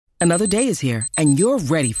Another day is here, and you're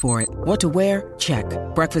ready for it. What to wear? Check.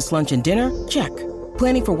 Breakfast, lunch, and dinner? Check.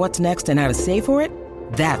 Planning for what's next and how to save for it?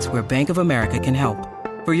 That's where Bank of America can help.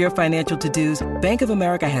 For your financial to-dos, Bank of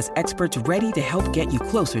America has experts ready to help get you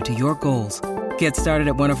closer to your goals. Get started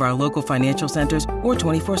at one of our local financial centers or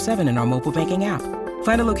 24/7 in our mobile banking app.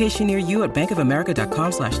 Find a location near you at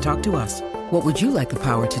bankofamerica.com/talktous. What would you like the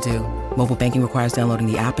power to do? Mobile banking requires downloading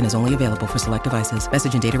the app and is only available for select devices.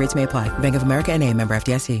 Message and data rates may apply. Bank of America N.A., member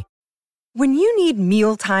FDIC. When you need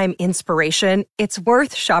mealtime inspiration, it's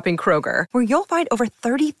worth shopping Kroger, where you'll find over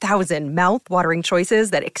 30,000 mouth-watering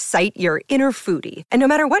choices that excite your inner foodie. And no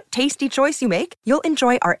matter what tasty choice you make, you'll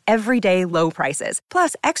enjoy our everyday low prices,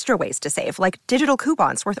 plus extra ways to save, like digital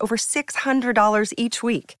coupons worth over $600 each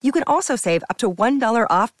week. You can also save up to $1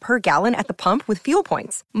 off per gallon at the pump with fuel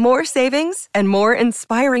points. More savings and more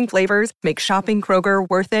inspiring flavors make shopping Kroger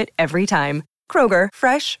worth it every time. Kroger,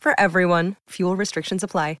 fresh for everyone. Fuel restrictions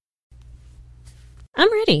apply. I'm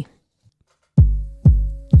ready.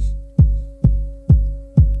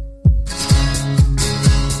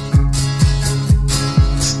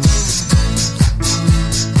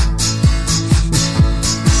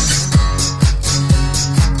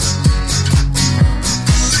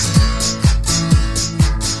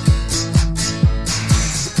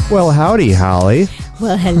 Well, howdy, Holly.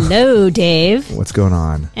 Well, hello, Dave. What's going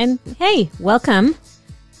on? And hey, welcome.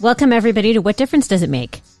 Welcome, everybody, to What Difference Does It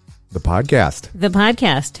Make? The podcast. The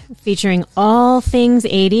podcast featuring all things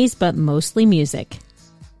 80s, but mostly music.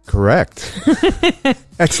 Correct.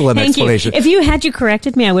 Excellent Thank explanation. You. If you had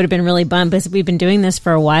corrected me, I would have been really bummed because we've been doing this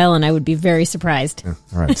for a while, and I would be very surprised. All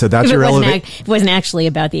right, so that's your elevator. It wasn't actually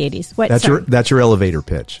about the 80s. What? That's your elevator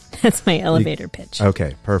pitch. That's my elevator pitch.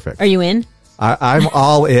 Okay, perfect. Are you in? I'm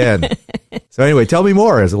all in. So anyway, tell me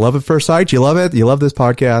more. Is it love at first sight? You love it? You love this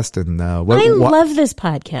podcast? And I love this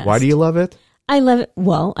podcast. Why do you love it? I love it.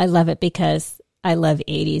 Well, I love it because I love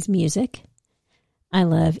 80s music. I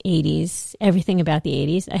love 80s, everything about the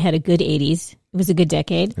 80s. I had a good 80s. It was a good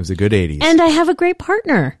decade. It was a good 80s. And I have a great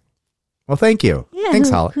partner. Well, thank you. Yeah, thanks,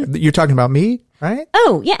 Holly. You're talking about me, right?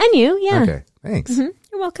 Oh, yeah, and you, yeah. Okay, thanks. Mm-hmm.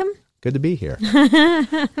 You're welcome. Good to be here.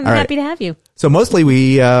 I'm happy to have you. So mostly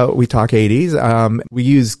we talk 80s. We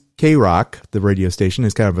use KROQ, the radio station,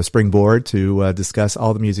 as kind of a springboard to discuss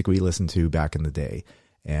all the music we listened to back in the day.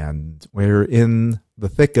 And we're in the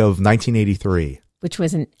thick of 1983. Which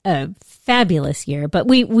was a fabulous year. But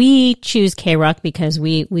we choose KROQ because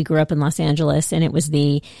we grew up in Los Angeles, and it was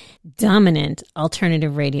the dominant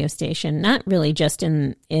alternative radio station, not really just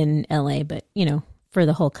in LA, but, you know, for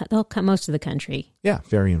the whole most of the country. Yeah,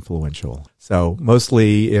 very influential. So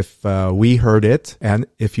mostly if we heard it, and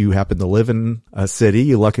if you happen to live in a city,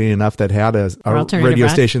 you're lucky enough that had a radio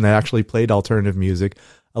station that actually played alternative music,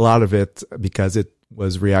 a lot of it, because it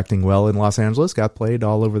was reacting well in Los Angeles, got played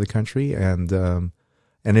all over the country. And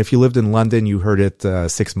if you lived in London, you heard it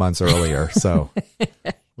 6 months earlier. So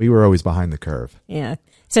we were always behind the curve. Yeah.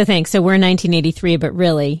 So thanks. So we're in 1983, but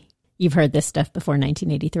really, you've heard this stuff before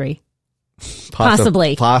 1983.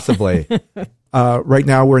 Possibly. Right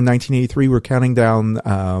now, we're in 1983. We're counting down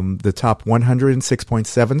the top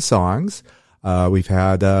 106.7 songs. We've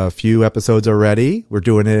had a few episodes already. We're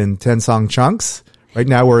doing it in 10-song chunks. Right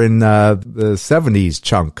now, we're in the 70s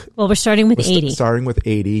chunk. Well, we're starting with 80. Starting with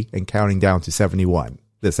 80 and counting down to 71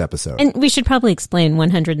 this episode. And we should probably explain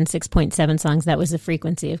 106.7 songs. That was the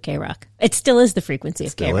frequency of KROQ. It still is the frequency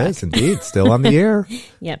of KROQ. Still is, indeed. Still on the air.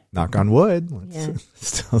 Yep. Knock on wood. Yeah.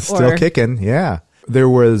 Still kicking. Yeah. There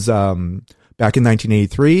was, back in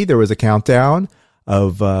 1983, there was a countdown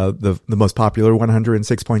of the most popular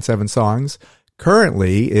 106.7 songs.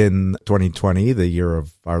 Currently in 2020, the year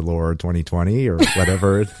of our Lord 2020, or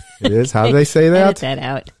whatever it is. How do they say that?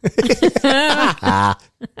 Edit that out.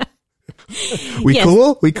 We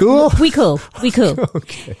cool? We cool? We cool.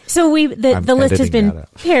 Okay. So the list has been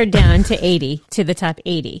pared down to 80, to the top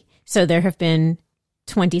 80. So there have been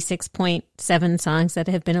 26.7 songs that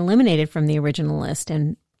have been eliminated from the original list.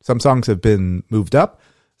 And some songs have been moved up.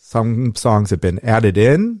 Some songs have been added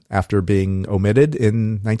in after being omitted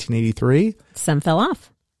in 1983. Some fell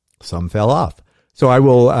off. So I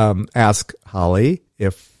will ask Holly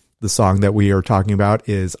if the song that we are talking about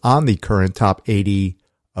is on the current top 80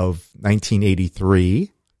 of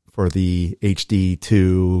 1983 for the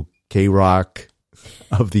HD2 KROQ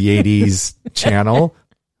of the 80s channel.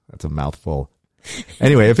 That's a mouthful.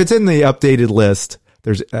 Anyway, if it's in the updated list,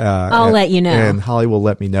 there's I'll let you know. And Holly will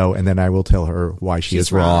let me know, and then I will tell her why she's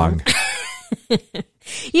is wrong.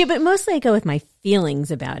 Yeah, but mostly I go with my feelings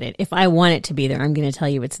about it. If I want it to be there, I'm going to tell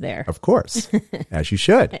you it's there. Of course, as you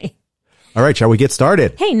should. Hey. All right, shall we get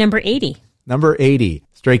started? Hey, number 80. Number 80,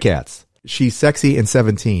 Stray Cats. She's Sexy and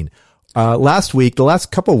 17. Last week, the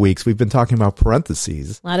last couple of weeks, we've been talking about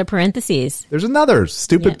parentheses. A lot of parentheses. There's another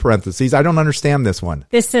stupid parentheses. I don't understand this one.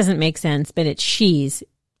 This doesn't make sense, but it's she's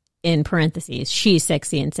in parentheses. She's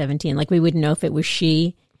Sexy and 17. Like we wouldn't know if it was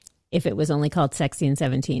she, if it was only called Sexy and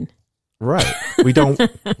 17. Right. We don't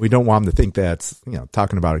want them to think that's,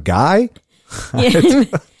 talking about a guy. Yeah.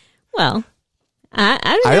 Well,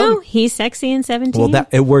 I don't know. He's sexy and 17. Well,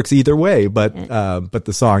 it works either way, but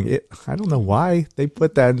the song, I don't know why they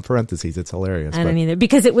put that in parentheses. It's hilarious. I don't either,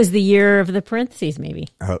 because it was the year of the parentheses, maybe.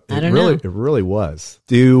 I don't know. It really was.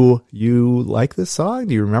 Do you like this song?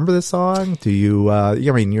 Do you remember this song? Do you?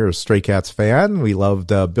 You're a Stray Cats fan. We loved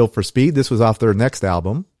Built for Speed. This was off their next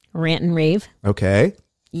album, Rant and Rave. Okay.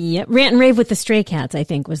 Yep, Rant and Rave with the Stray Cats, I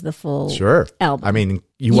think, was the full album. I mean,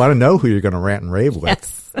 you want to know who you're going to rant and rave with.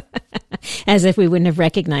 Yes. As if we wouldn't have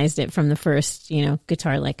recognized it from the first,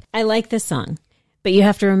 guitar lick. I like this song, but you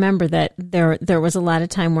have to remember that there was a lot of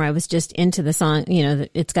time where I was just into the song,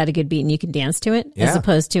 it's got a good beat and you can dance to it, as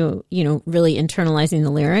opposed to, really internalizing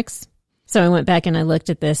the lyrics. So I went back and I looked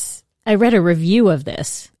at this. I read a review of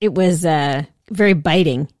this. It was very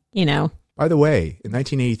biting, By the way, in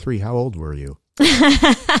 1983, how old were you?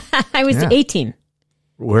 I was 18.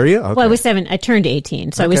 Were you? Okay. Well, I was 7. I turned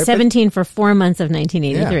 18. So I was 17 for 4 months of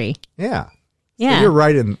 1983. Yeah. So you're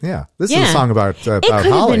right. This is a song about it could Holly.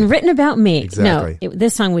 Have been written about me. Exactly. No,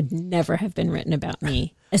 this song would never have been written about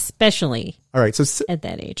me, especially all right, so at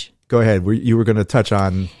that age. Go ahead. You were going to touch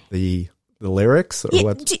on the lyrics? Or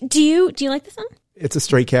what? Do you like the song? It's a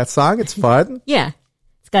Stray Cats song. It's fun. Yeah.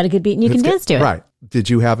 It's got a good beat and you can dance to it. Right. Did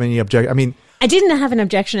you have any objection? I mean, I didn't have an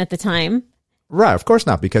objection at the time. Right, of course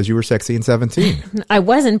not, because you were sexy and 17. I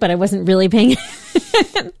wasn't, but I wasn't really paying.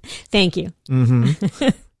 Thank you. Mm-hmm.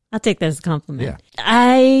 I'll take that as a compliment. Yeah.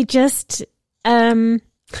 I just,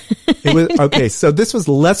 It was okay. So this was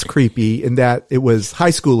less creepy in that it was high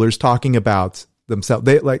schoolers talking about themselves.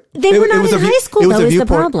 They were not in high school. That was the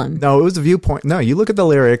problem. No, it was a viewpoint. No, you look at the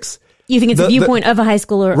lyrics. You think it's a viewpoint of a high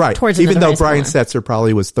schooler, right? Towards even though high Brian schooler. Setzer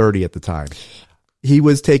probably was 30 at the time, he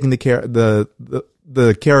was taking the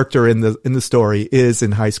character in the story is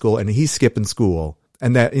in high school and he's skipping school,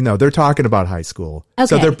 and that they're talking about high school. Okay.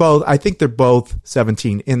 So I think they're both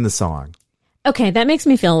 17 in the song. Okay, that makes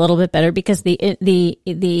me feel a little bit better because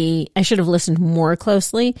the I should have listened more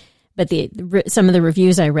closely, but some of the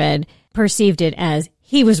reviews I read perceived it as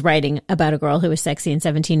he was writing about a girl who was sexy and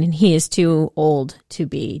 17 and he is too old to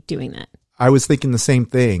be doing that. I was thinking the same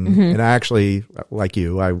thing, and I actually, like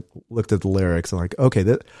you, I looked at the lyrics and like, okay,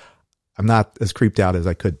 I'm not as creeped out as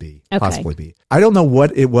I could be, possibly be. I don't know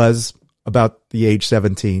what it was about the age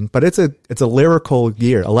 17, but it's a lyrical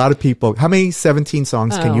year. A lot of people, how many 17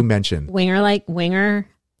 songs can you mention? Winger.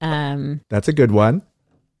 That's a good one.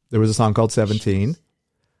 There was a song called 17.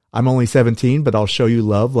 I'm only 17, but I'll show you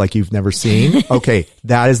love like you've never seen. Okay,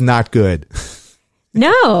 that is not good.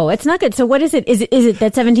 No, it's not good. So what is it? Is it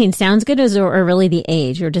that 17 sounds good or really the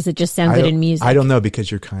age, or does it just sound good in music? I don't know,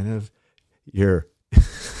 because you're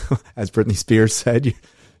as Britney Spears said,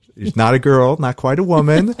 you're not a girl, not quite a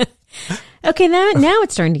woman. Okay, now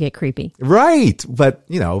it's starting to get creepy. Right. But,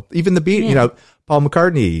 even the beat, Paul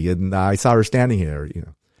McCartney, and I Saw Her Standing Here,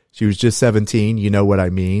 she was just 17. You know what I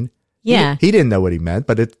mean? Yeah. He didn't know what he meant,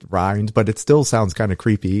 but it rhymed, but it still sounds kind of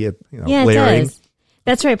creepy. Yeah, layering. it does.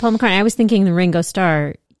 That's right, Paul McCartney. I was thinking the Ringo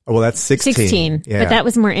Starr. Oh, well, that's 16. 16. Yeah. But that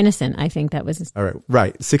was more innocent. I think that was. All right.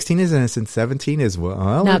 Right. 16 is innocent. 17 is,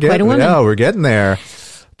 not quite a woman. No, we're getting there.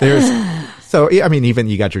 Even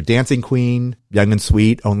you got your Dancing Queen, Young and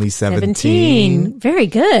Sweet, Only 17. Very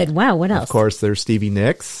good. Wow. What else? Of course, there's Stevie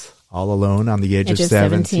Nicks, All Alone on the Edge of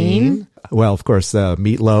 17. Well, of course,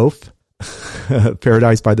 Meatloaf,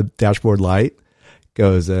 Paradise by the Dashboard Light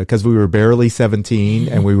goes, because we were barely 17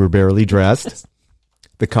 and we were barely dressed.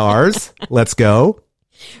 The Cars, Let's Go.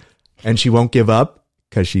 And She Won't Give Up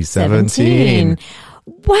because she's 17.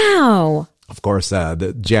 Wow. Of course,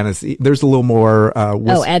 the Janice, there's a little more.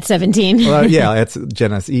 At 17. It's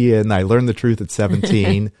Janice Ian. I learned the truth at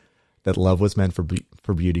 17 that love was meant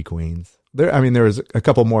for beauty queens. There was a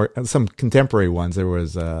couple more, some contemporary ones. There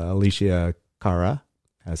was Alicia Cara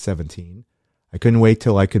at 17. I couldn't wait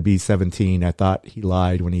till I could be 17. I thought he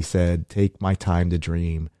lied when he said, take my time to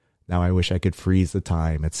dream. Now I wish I could freeze the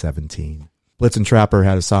time at 17. Blitzen Trapper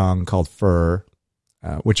had a song called Fur,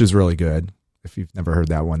 which is really good. If you've never heard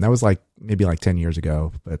that one, that was maybe 10 years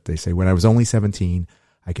ago. But they say, when I was only 17,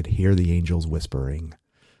 I could hear the angels whispering.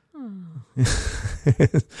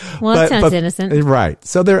 Well, it sounds innocent. Right.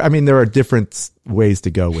 So there are different ways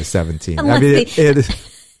to go with 17.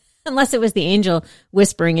 Unless it was the angel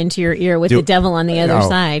whispering into your ear with the devil on the other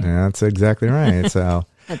side. Yeah, that's exactly right. So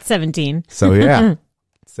That's 17. So yeah,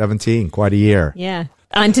 17, quite a year. Yeah.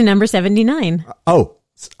 On to number 79.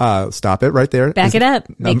 Stop it right there. Back it up.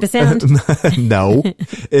 Make the sound. No.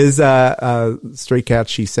 Is Stray Cat,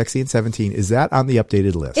 She's Sexy and 17, is that on the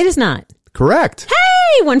updated list? It is not. Correct.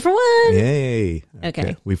 Hey, 1 for 1. Yay.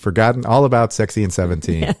 Okay. We've forgotten all about Sexy and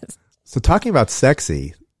 17. Yes. So talking about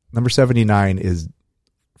sexy, number 79 is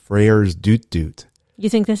Freyr's Doot Doot. You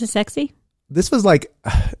think this is sexy? This was like,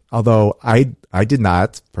 although I did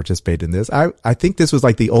not participate in this, I think this was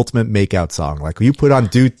like the ultimate makeout song. Like you put on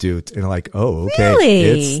Doot Doot and like, oh, okay. Really?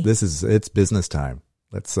 It's business time.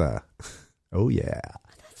 Let's, oh yeah.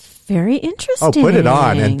 Very interesting. Oh, put it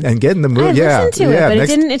on and get in the mood. I listened to it, but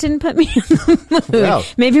it didn't put me in the mood. Well,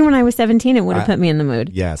 maybe when I was 17, it would have put me in the mood.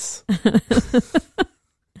 Yes.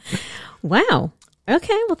 Wow.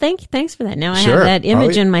 Okay. Well, thanks for that. Now I Sure. have that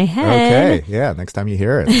image in my head. Okay. Yeah. Next time you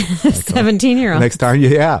hear it. 17-year-old. Next time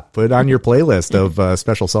put it on your playlist of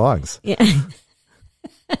special songs. Yeah.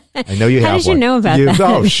 I know you have one. How did you know about that?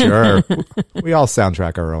 Oh, sure. We all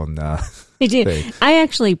soundtrack our own I do. thing. I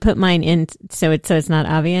actually put mine in so it's not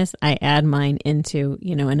obvious. I add mine into,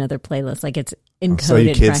 another playlist. Like it's encoded. So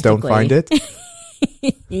your kids don't practically.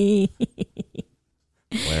 find it?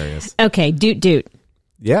 Hilarious. Okay. Doot Doot.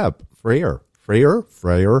 Yeah. Freyr.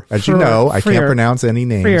 As you know, I can't pronounce any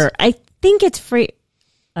names. Freer. I think it's Free.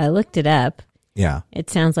 I looked it up. Yeah. It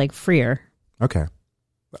sounds like Freer. Okay.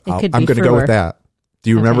 It could I'm be going to go Frewer. with that. Do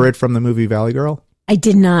you remember Okay. it from the movie Valley Girl? I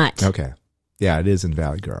did not. Okay. Yeah, it is in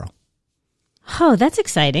Valley Girl. Oh, that's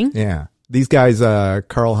exciting. Yeah. These guys,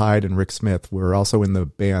 Carl Hyde and Rick Smith, were also in the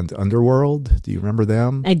band Underworld. Do you remember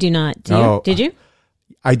them? I do not. Do you? Oh. Did you?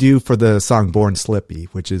 I do for the song Born Slippy,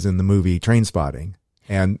 which is in the movie Trainspotting.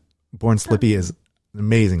 And Born Slippy is an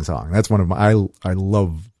amazing song. That's one of my, I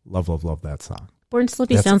love that song. Born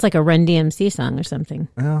Slippy sounds like a Run DMC song or something.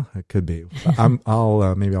 Well, it could be. Maybe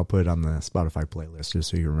I'll put it on the Spotify playlist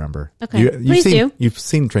just so you remember. Okay. Please do. You've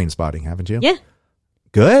seen Trainspotting, haven't you? Yeah.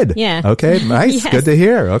 Good. Yeah. Okay. Nice. Yes. Good to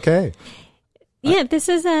hear. Okay. Yeah, this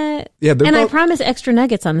is a... Yeah, and I promise extra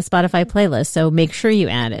nuggets on the Spotify playlist, so make sure you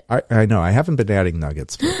add it. I know. I haven't been adding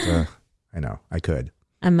nuggets, but I know. I could.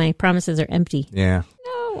 And my promises are empty. Yeah.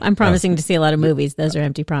 No, I'm promising to see a lot of movies. Those are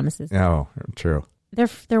empty promises. Oh, true.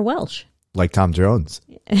 They're Welsh. Like Tom Jones.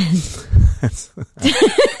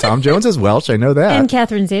 Tom Jones is Welsh. I know that. And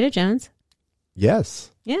Catherine Zeta-Jones.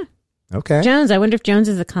 Yes. Yeah. Okay. Jones. I wonder if Jones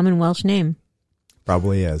is a common Welsh name.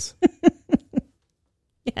 Probably is.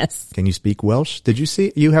 Yes. Can you speak Welsh?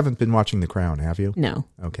 You haven't been watching The Crown, have you? No.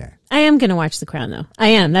 Okay. I am going to watch The Crown, though. I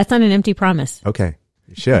am. That's not an empty promise. Okay.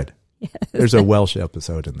 You should. Yes. There's a Welsh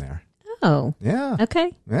episode in there. Oh. Yeah.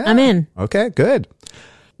 Okay. Yeah. I'm in. Okay, good.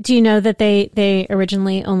 Do you know that they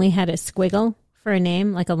originally only had a squiggle for a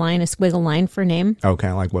name, like a squiggle line for a name? Oh,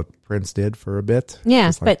 kind of like what Prince did for a bit?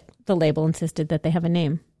 Yeah, but the label insisted that they have a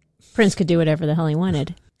name. Prince could do whatever the hell he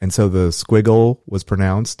wanted. And so the squiggle was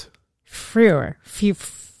pronounced? Freer.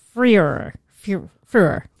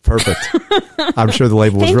 Perfect. I'm sure the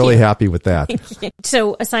label was really happy with that.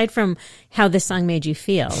 So aside from how this song made you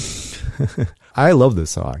feel. I love this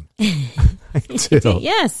song. I do.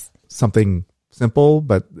 Yes. Something simple,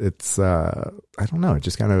 but it's, I don't know, it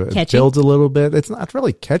just kind of builds a little bit. It's not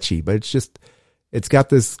really catchy, but it's got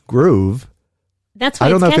this groove. That's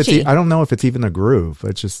why it's catchy. I don't know if it's even a groove.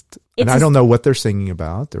 It's just, I don't know what they're singing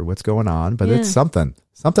about or what's going on, but it's something.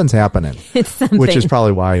 Something's happening. It's something. Which is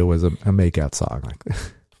probably why it was a makeout song.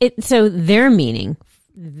 So their meaning,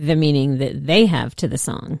 the meaning that they have to the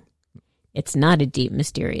song, it's not a deep,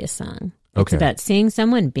 mysterious song. It's about seeing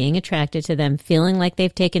someone, being attracted to them, feeling like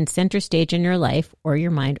they've taken center stage in your life or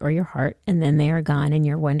your mind or your heart, and then they are gone and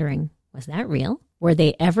you're wondering, was that real? Were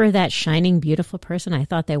they ever that shining, beautiful person I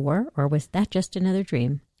thought they were, or was that just another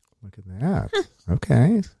dream? Look at that. Huh.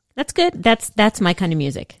 Okay. That's good. That's my kind of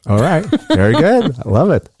music. All right. Very good. I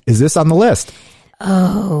love it. Is this on the list?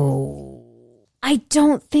 Oh, I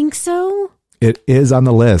don't think so. It is on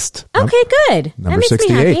the list. Okay, good. Number that makes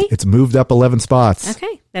 68. Me happy. It's moved up 11 spots.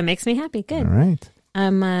 Okay, that makes me happy. Good. All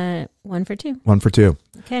right. 1 for 2. 1 for 2.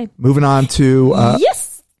 Okay. Moving on to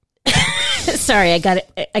yes. Sorry, I got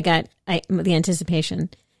it. The anticipation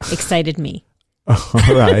excited me. All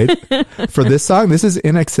right. For this song, this is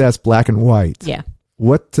In Excess, Black and White. Yeah.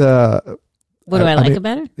 What do I like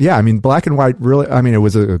about it? Yeah, I mean, Black and White really. I mean, it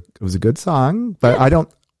was a good song, but I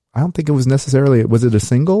don't think it was necessarily. Was it a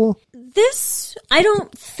single? I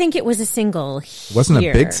don't think it was a single. It wasn't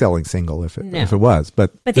a big selling single if it was,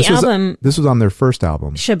 but the album. This was on their first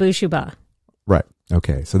album, Shabu Shuba. Right.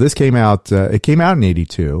 Okay. So this came out. It came out in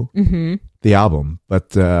 '82. Mm-hmm. The album,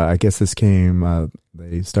 but I guess this came.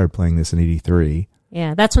 They started playing this in '83.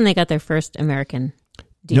 Yeah, that's when they got their first American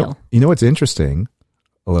deal. You know what's interesting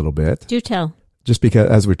a little bit? Do tell. Just because,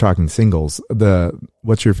 as we're talking singles,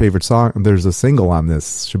 what's your favorite song? There's a single on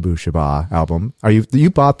this Shabu Shaba album. You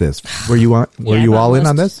bought this? Were you all in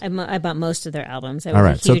on this? I bought most of their albums. I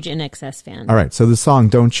was a huge INXS fan. All right, so the song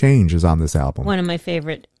 "Don't Change" is on this album. One of my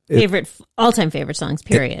all-time favorite songs.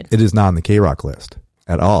 Period. It is not on the KROQ list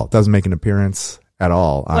at all. It doesn't make an appearance at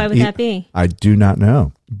all. Why would that be? I do not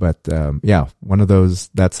know, but one of those.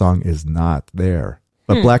 That song is not there,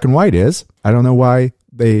 but Black and White is. I don't know why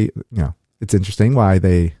they. It's interesting why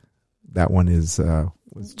that one is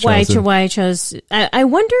was chosen. Why I chose. I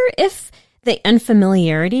wonder if the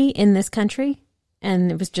unfamiliarity in this country,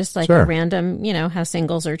 and it was just like a random, how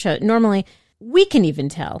singles are chosen. Normally, we can even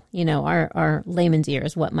tell, our layman's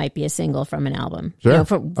ears what might be a single from an album,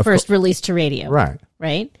 first released to radio.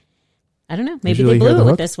 Right. I don't know. Maybe they blew it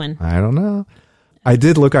with this one. I don't know. I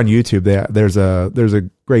did look on YouTube. There's a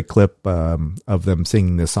great clip of them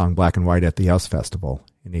singing this song "Black and White" at the House Festival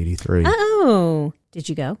in '83. Oh, did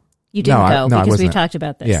you go? You didn't go because we talked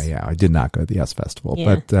about this. Yeah, I did not go to the House Festival,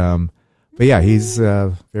 but yeah, he's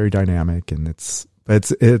very dynamic, and it's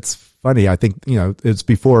funny. I think it's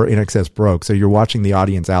before INXS broke, so you're watching the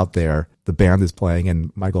audience out there. The band is playing,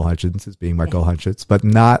 and Michael Hutchence is being Michael Hutchence, but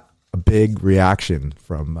not a big reaction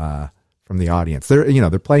from the audience.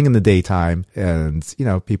 They're playing in the daytime, and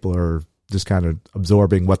people are just kind of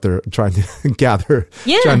absorbing what they're trying to gather.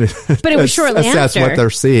 Yeah, trying to but it was shortly assess after what they're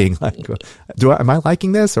seeing. Like, am I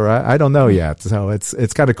liking this, or I don't know yet. So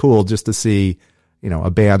it's kind of cool just to see a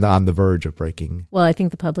band on the verge of breaking. Well, I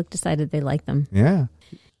think the public decided they liked them. Yeah.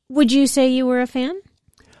 Would you say you were a fan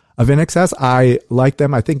of INXS? I like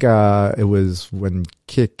them. I think it was when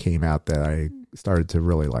Kick came out that I started to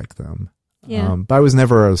really like them. Yeah, but I was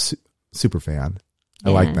never a super fan.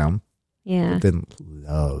 I liked them. Yeah. I didn't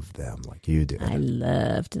love them like you did. I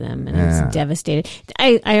loved them, and I was devastated.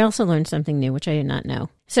 I also learned something new, which I did not know.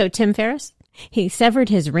 So Tim Ferriss, he severed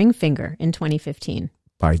his ring finger in 2015.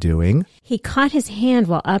 By doing? He caught his hand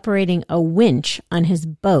while operating a winch on his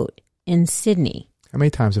boat in Sydney. How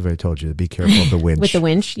many times have I told you to be careful of the winch? With the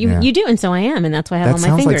winch? You do, and so I am, and that's why I have on my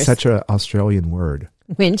fingers. That sounds like such an Australian word.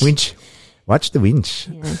 Winch. Winch. Watch the winch.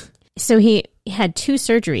 Yeah. So he had 2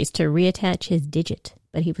 surgeries to reattach his digit,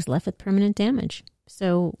 but he was left with permanent damage.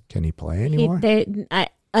 So can he play anymore?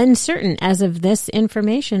 Uncertain, as of this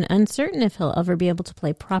information, uncertain if he'll ever be able to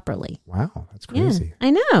play properly. Wow, that's crazy. Yeah,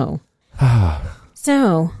 I know.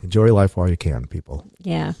 So enjoy life while you can, people.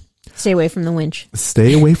 Yeah. Stay away from the winch.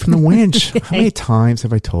 Stay away from the winch. How many times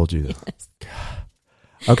have I told you this? Yes.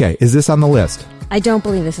 Okay, is this on the list? I don't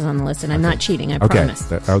believe this is on the list, and I'm not cheating, I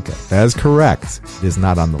promise. Okay, that is correct. It is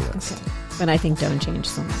not on the list. Okay. But I think Don't Change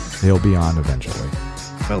somewhere. He'll be on eventually.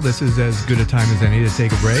 Well, this is as good a time as any to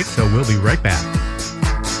take a break, so we'll be right back.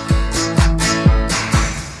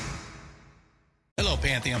 Hello,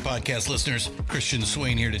 Pantheon podcast listeners. Christian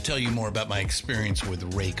Swain here to tell you more about my experience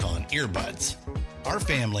with Raycon earbuds. Our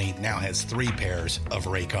family now has 3 pairs of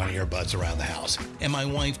Raycon earbuds around the house, and my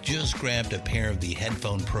wife just grabbed a pair of the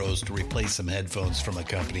Headphone Pros to replace some headphones from a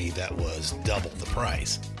company that was double the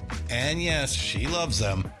price. And yes, she loves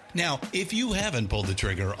them. Now, if you haven't pulled the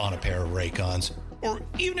trigger on a pair of Raycons, or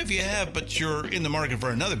even if you have, but you're in the market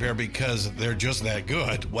for another pair because they're just that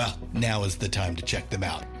good, well, now is the time to check them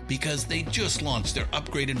out, because they just launched their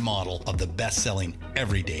upgraded model of the best-selling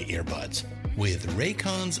everyday earbuds. With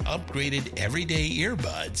Raycon's upgraded everyday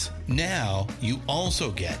earbuds, now you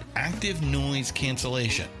also get active noise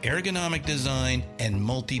cancellation, ergonomic design, and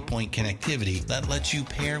multi-point connectivity that lets you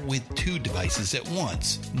pair with 2 devices at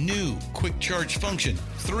once. New quick charge function,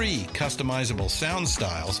 3 customizable sound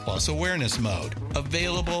styles, plus awareness mode.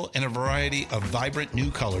 Available in a variety of vibrant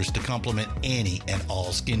new colors to complement any and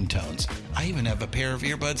all skin tones. I even have a pair of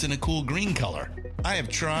earbuds in a cool green color. I have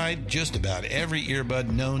tried just about every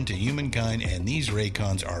earbud known to humankind, and these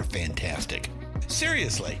Raycons are fantastic.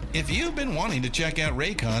 Seriously, if you've been wanting to check out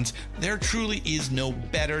Raycons, there truly is no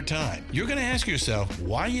better time. You're going to ask yourself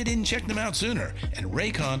why you didn't check them out sooner, and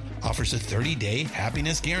Raycon offers a 30-day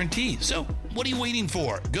happiness guarantee. So what are you waiting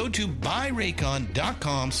for? Go to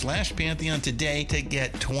buyraycon.com/Pantheon today to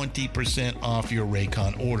get 20% off your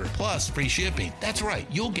Raycon order, plus free shipping. That's right,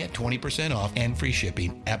 you'll get 20% off and free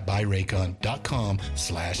shipping at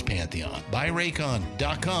buyraycon.com/Pantheon.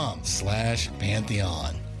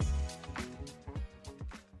 buyraycon.com/Pantheon.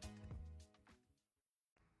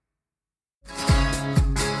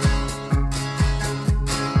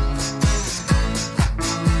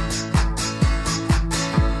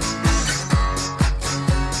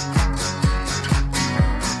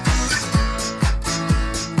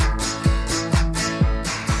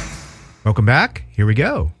 Welcome back. Here we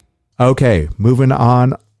go. Okay, moving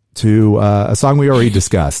on to a song we already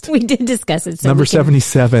discussed. We did discuss it. So Number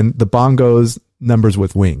 77, The Bongos, Numbers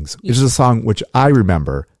with Wings. Yes. Which is a song which I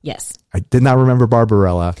remember. Yes. I did not remember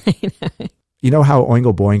Barbarella. You know how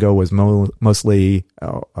Oingo Boingo was mostly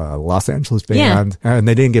a Los Angeles band, and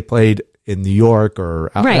they didn't get played in New York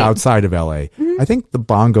or outside of LA. Mm-hmm. I think the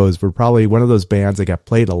Bongos were probably one of those bands that got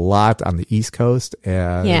played a lot on the East Coast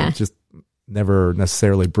and just never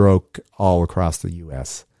necessarily broke all across the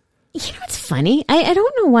U.S. You know, it's funny. I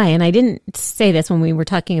don't know why, and I didn't say this when we were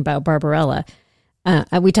talking about Barbarella.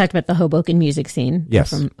 We talked about the Hoboken music scene.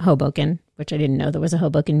 Yes. From Hoboken, which I didn't know there was a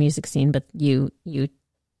Hoboken music scene, but you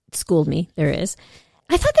schooled me. There is.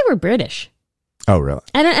 I thought they were British. Oh, really?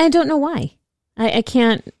 I don't know why. I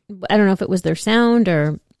can't. I don't know if it was their sound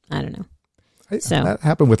or I don't know. So that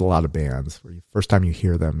happened with a lot of bands. Where first time you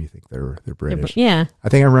hear them, you think they're British. Yeah. I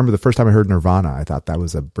think I remember the first time I heard Nirvana, I thought that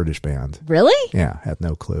was a British band. Really? Yeah, had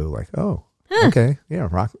no clue. Like, okay, yeah,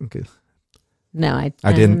 rock. Okay. No,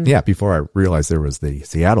 I didn't. Yeah, before I realized there was the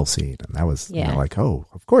Seattle scene, and that was like, oh,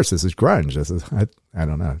 of course, this is grunge. This is I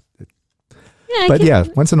don't know.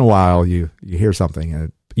 Once in a while you hear something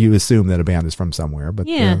and you assume that a band is from somewhere, but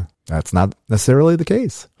that's not necessarily the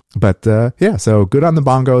case. But so good on the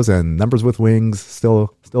Bongos, and Numbers with Wings,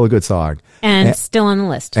 still a good song. And still on the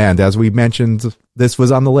list. And as we mentioned, this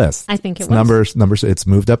was on the list. I think it was. Numbers, it's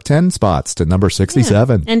moved up 10 spots to number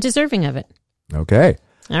 67. And deserving of it. Okay.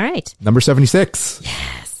 All right. Number 76.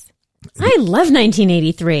 Yes. I love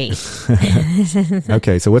 1983.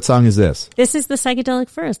 Okay, so what song is this? This is the Psychedelic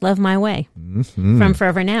Furs, Love My Way, from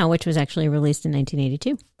Forever Now, which was actually released in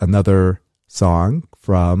 1982. Another song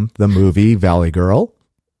from the movie Valley Girl.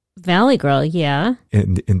 Valley Girl, yeah.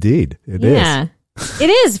 Indeed, it is. Yeah, it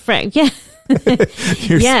is, Frank. Yeah.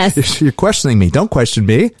 Yes. You're questioning me. Don't question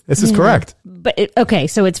me. This is correct. But okay,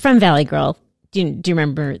 so it's from Valley Girl. Do you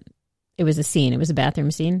remember? It was a scene. It was a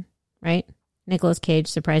bathroom scene, right? Nicolas Cage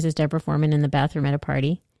surprises Deborah Foreman in the bathroom at a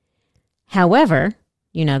party. However,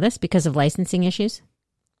 you know this because of licensing issues.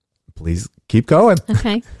 Please keep going.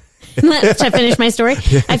 Okay. Should I finish my story?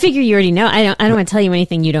 I figure you already know. I don't want to tell you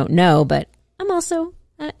anything you don't know, but I'm also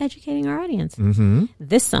educating our audience. Mm-hmm.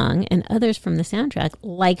 This song and others from the soundtrack,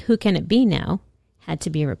 like Who Can It Be Now, had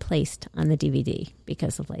to be replaced on the DVD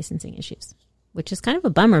because of licensing issues, which is kind of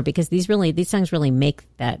a bummer because these songs really make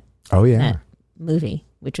that movie,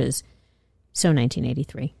 which was so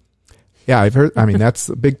 1983. Yeah, I've heard. I mean, that's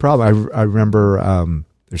a big problem. I remember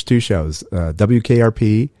there's two shows,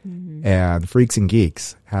 WKRP and Freaks and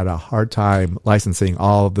Geeks had a hard time licensing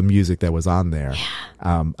all of the music that was on there.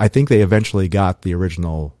 Yeah. I think they eventually got the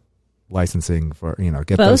original licensing for,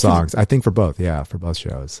 get both those songs. I think for both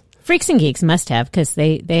shows. Freaks and Geeks must have, because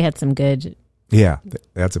they had some good. Yeah,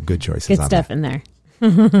 they had some good choices. Good stuff in there.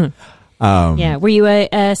 Yeah. Were you a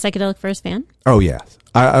Psychedelic Furs fan? Oh, yeah.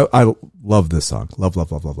 I love this song. Love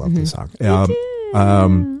this song.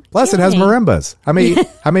 Plus, it has marimbas. How many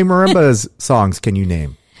marimbas songs can you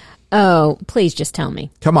name? Oh, please just tell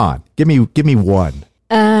me. Come on, give me one.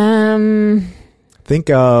 Think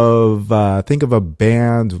of a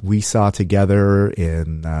band we saw together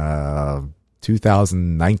in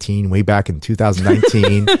 2019, way back in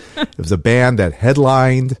 2019. It was a band that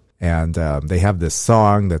headlined, and they have this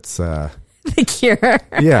song that's The Cure.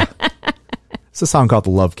 Yeah. It's a song called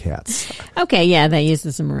The Love Cats. Okay, yeah, that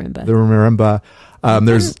uses a marimba. The marimba.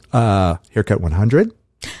 There's Haircut 100.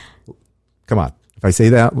 Come on. If I say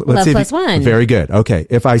that, let's Love see. Plus One. Very good. Okay.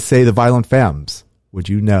 If I say The Violent Femmes, would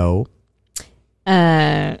you know?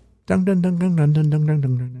 Dun, dun, dun, dun, dun, dun, dun, dun, dun,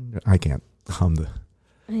 dun. I can't hum the.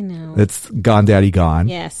 I know. It's Gone Daddy Gone.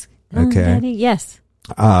 Yes. Okay. Daddy, yes.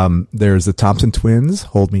 There's the Thompson Twins,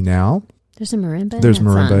 Hold Me Now. There's a marimba. There's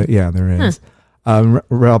marimba. Song. Yeah, there is.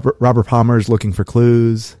 Robert Palmer's Looking for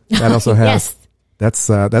Clues. That also has. Yes.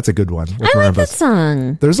 That's a good one. I like that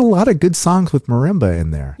song. There's a lot of good songs with marimba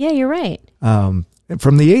in there. Yeah, you're right.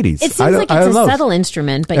 From the 80s. It seems like it's a subtle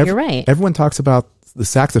instrument, but you're right. Everyone talks about the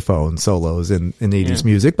saxophone solos in 80s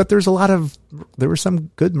music, but there were some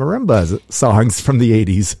good marimba songs from the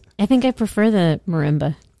 80s. I think I prefer the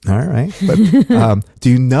marimba. All right. But do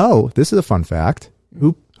you know, this is a fun fact,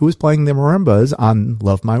 who is playing the marimbas on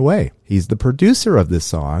Love My Way? He's the producer of this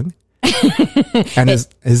song. And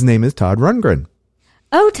his name is Todd Rundgren.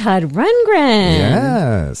 Oh, Todd Rundgren.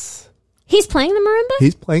 Yes. He's playing the marimba?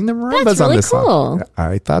 He's playing the marimbas That's really on this cool. song.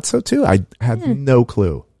 I thought so too. I had no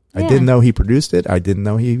clue. I didn't know he produced it. I didn't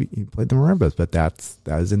know he played the marimbas, but that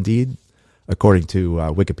is indeed, according to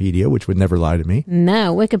Wikipedia, which would never lie to me.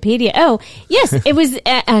 No, Wikipedia. Oh, yes, it was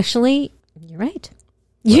actually, you're right.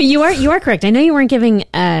 You are correct. I know you weren't giving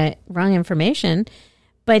wrong information,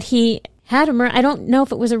 but he I don't know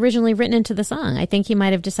if it was originally written into the song. I think he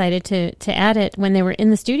might have decided to add it when they were in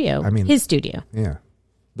the studio. I mean, his studio. Yeah.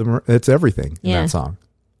 It's everything in that song.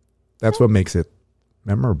 That's what makes it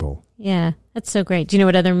memorable. Yeah, that's so great. Do you know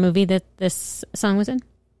what other movie that this song was in?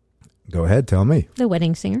 Go ahead, tell me. The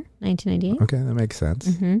Wedding Singer, 1998. Okay, that makes sense.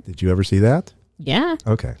 Mm-hmm. Did you ever see that? Yeah.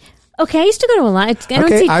 Okay, I used to go to a lot. I don't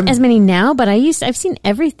see as many now, but I've seen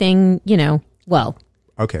everything,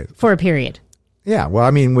 for a period. Yeah, well, I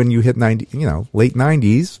mean, when you hit late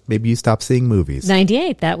 90s, maybe you stop seeing movies.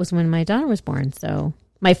 98, that was when my daughter was born, so...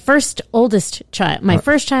 My first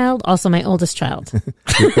child, also my oldest child.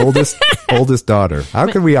 Your oldest daughter.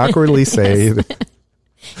 How can we awkwardly say that?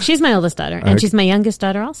 She's my oldest daughter, and she's my youngest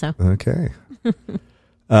daughter also. Okay.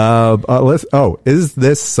 Is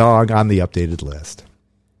this song on the updated list?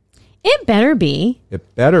 It better be.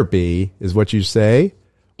 It better be, is what you say?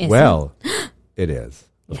 Is it is.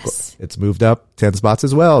 Of course. It's moved up 10 spots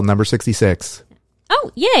as well, number 66.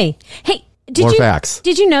 Oh, yay. Hey, facts.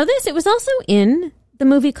 Did you know this? It was also in the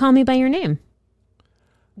movie Call Me By Your Name,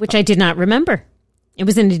 which I did not remember. It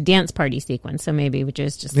was in a dance party sequence, so maybe which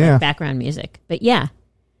is just like background music. But yeah.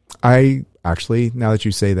 I actually, now that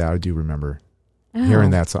you say that, I do remember hearing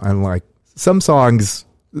that song. I'm like, some songs,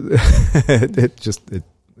 it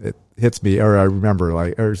hits me, or I remember,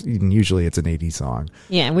 or even usually it's an 80s song.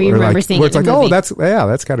 Yeah, where you remember seeing it in the movie.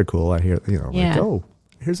 That's kind of cool. I hear,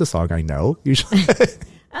 here's a song I know, usually.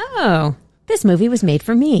 This movie was made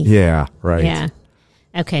for me. Yeah, right. Yeah.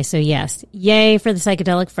 Okay, so yes. Yay for the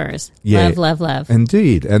Psychedelic Furs. Yay. Love, love, love.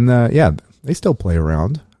 Indeed. And they still play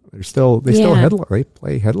around. They still play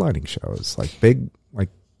headlining shows, like big, we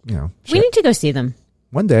need to go see them.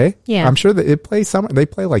 One day. Yeah. I'm sure that they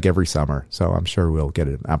play like every summer, so I'm sure we'll get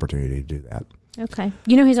an opportunity to do that. Okay.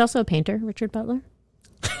 He's also a painter, Richard Butler.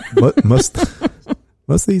 Most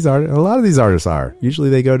of these artists, a lot of these artists are. Usually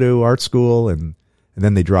they go to art school and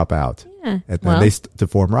then they drop out. Yeah. And then to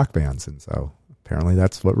form rock bands, and so apparently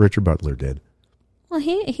that's what Richard Butler did. Well,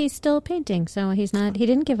 he's still painting, so he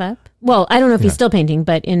didn't give up. Well, I don't know if he's still painting,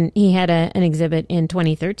 but he had an exhibit in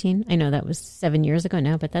 2013. I know that was 7 years ago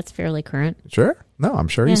now, but that's fairly current. Sure. No, I'm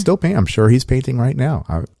sure he's still painting. I'm sure he's painting right now.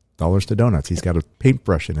 Dollars to Donuts. He's got a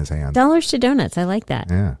paintbrush in his hand. Dollars to Donuts. I like that.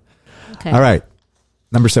 Yeah. Okay. All right.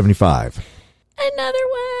 Number 75. Another one.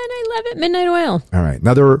 I love it. Midnight Oil. All right.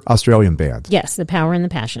 Another Australian band. Yes. The Power and the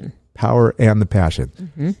Passion. Power and the Passion.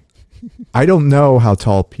 Mm-hmm. I don't know how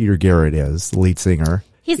tall Peter Garrett is, the lead singer.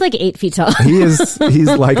 He's like 8 feet tall. He's like he's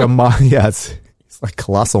like a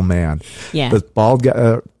colossal man. Yeah. The bald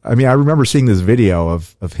guy. I remember seeing this video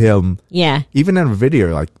of him. Yeah. Even in a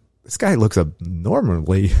video, like, this guy looks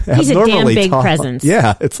abnormally He's a damn big tall. presence.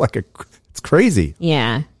 Yeah. It's crazy.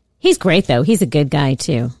 Yeah. He's great though. He's a good guy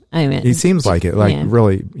too. He seems like it,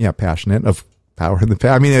 really, passionate of Power in the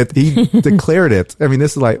Passion. He declared it.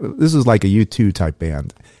 This is like a U2 type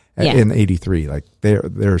band. In '83, like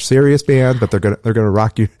they're a serious band, but they're gonna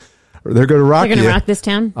rock you. They're gonna rock this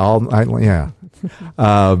town.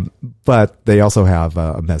 But they also have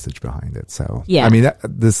a message behind it. So yeah,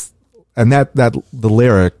 the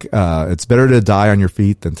lyric, it's better to die on your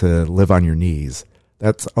feet than to live on your knees.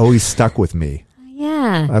 That's always stuck with me.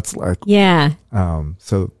 Yeah, that's like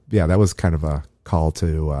So that was kind of a call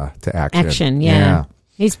to action. Action, yeah.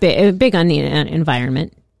 He's big on the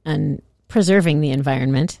environment and preserving the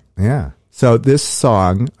environment. Yeah. So this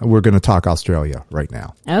song, we're going to talk Australia right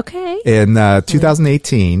now. Okay. In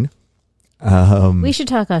 2018. We should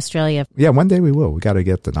talk Australia. Yeah, one day we will. We got to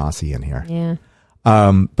get the Aussie in here. Yeah.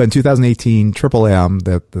 But in 2018, Triple M,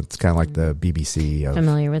 that's kind of like the BBC.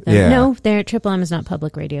 Familiar with them? Yeah. No, Triple M is not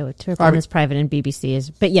public radio. Triple M is private and BBC is.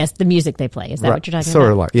 But yes, the music they play. Is that what you're talking about?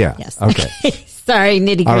 Sort of like, yeah. Yes. Okay. Sorry,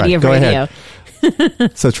 nitty gritty of radio.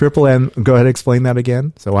 So Triple M, go ahead and explain that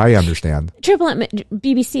again so I understand. Triple M,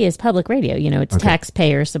 BBC is public radio. It's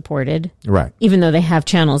taxpayer supported. Right. Even though they have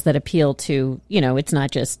channels that appeal to, it's not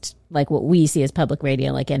just like what we see as public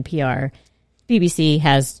radio, like NPR. BBC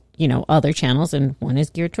has, other channels, and one is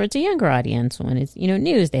geared towards a younger audience. One is,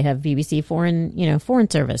 news. They have BBC Foreign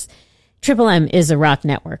Service. Triple M is a rock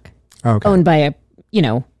network owned by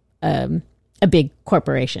a big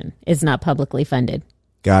corporation. It's not publicly funded.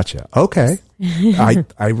 Gotcha. Okay. I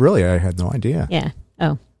had no idea. Yeah.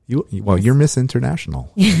 Oh. You're Miss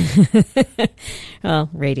International. Well,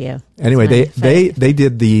 radio. Anyway, they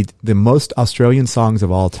did the most Australian songs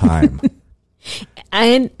of all time.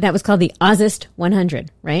 And that was called the Ozist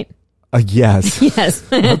 100, right? Yes. Yes.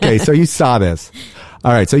 Okay, so you saw this.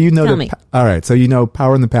 All right, so Tell me. All right, so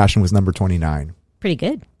Power and the Passion was number 29. Pretty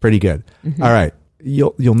good. Pretty good. Mm-hmm. All right.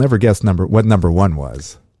 You'll never guess what number 1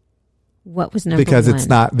 was. What was number because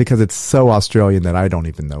one? Because it's so Australian that I don't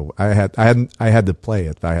even know. I had to play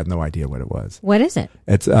it, but I had no idea what it was. What is it?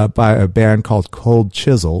 It's by a band called Cold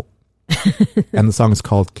Chisel, and the song is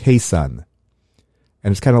called K-Sun.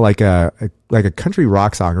 And it's kind of like a country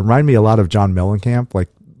rock song. It reminded me a lot of John Mellencamp, like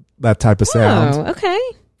that type of sound. Oh, okay.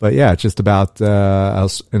 But yeah, it's just about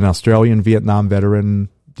an Australian Vietnam veteran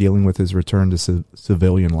dealing with his return to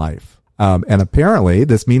civilian life. And apparently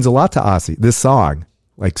this means a lot to Ozzy. This song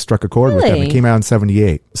like struck a chord with him. It came out in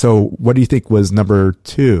 1978. So what do you think was number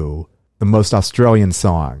 2, the most Australian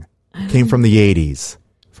song? Came from the 80s,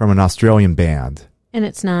 from an Australian band. And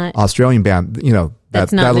it's not Australian band,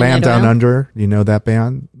 that Land Down Under, you know that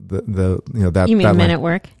band? You mean Men at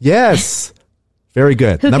Work? Yes. Very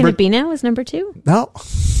good. Who can it be now is number 2? No.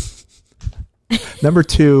 Number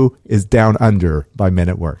 2 is Down Under by Men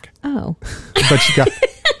at Work. Oh. But you got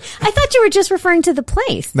I thought you were just referring to the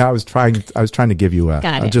place. No, I was trying to give you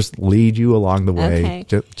I'll just lead you along the way.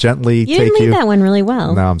 Okay. Gently you take you. didn't lead that one really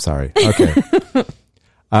well. No, I'm sorry. Okay.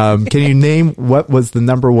 Can you name what was the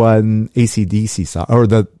number 1 AC/DC song, or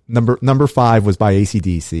the number 5 was by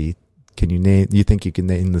AC/DC? Can you name? You think you can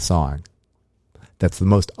name the song? That's the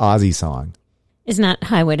most Aussie song. Is not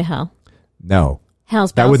Highway to Hell? No.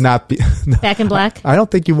 Hell's Bells? That would not be. No, Back in Black? I don't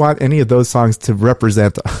think you want any of those songs to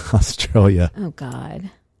represent Australia. Oh God.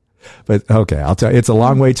 But okay, I'll tell you, it's a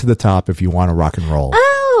long way to the top if you want to rock and roll.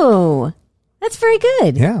 Oh, that's very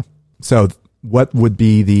good. Yeah. So what would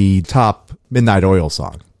be the top Midnight Oil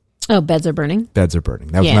song? Oh, Beds Are Burning. Beds Are Burning.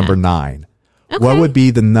 That was number 9. Okay. What would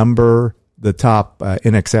be the top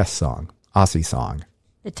NXS song, Aussie song?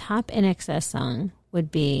 The top NXS song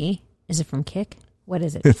would be, is it from Kick? What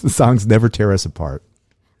is it? The song's Never Tear Us Apart.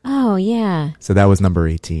 Oh, yeah. So that was number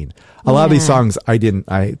 18. A lot of these songs I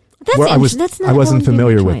wasn't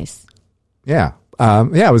familiar with. Yeah.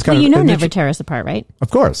 It was kind of... Never Tear Us Apart, right?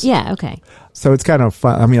 Of course. Yeah, okay. So it's kind of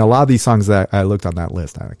fun. I mean, a lot of these songs that I looked on that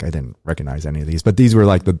list, I didn't recognize any of these, but these were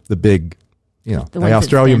like the big, the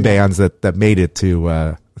Australian bands that made it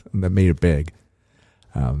that made it big.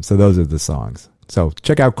 So those are the songs. So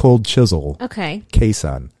check out Cold Chisel. Okay.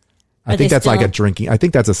 K-Sun. I think that's like a drinking. I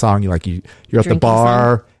think that's a song you're at the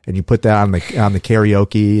bar song? And you put that on the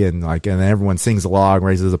karaoke and everyone sings along,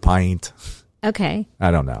 raises a pint. Okay. I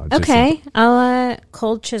don't know. Okay. I'll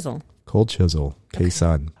Cold Chisel. Cold Chisel.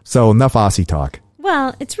 K-Sun. Okay. So enough Aussie talk.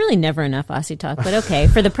 Well, it's really never enough Aussie talk, but okay.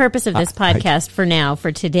 For the purpose of this podcast,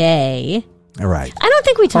 for today. All right. I don't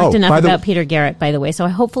think we talked enough about Peter Garrett, by the way. So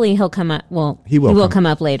hopefully he'll come up. Well, he will come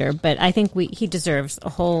up later, but I think he deserves a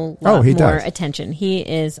whole lot more attention. He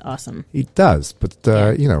is awesome. He does, but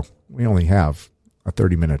we only have a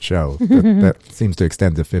 30-minute show that seems to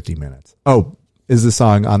extend to 50 minutes. Oh, is the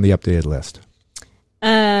song on the updated list?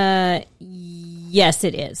 Yes,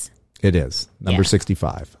 it is. It is. Number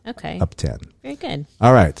 65. Okay. Up 10. Very good.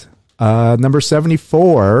 All right. Number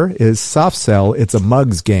 74 is Soft Cell. It's a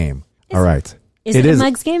mugs game. All right. Is it a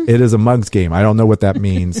mugs game? It is a mugs game. I don't know what that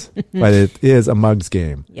means, but it is a mugs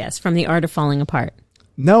game. Yes, from The Art of Falling Apart.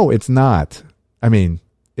 No, it's not. I mean,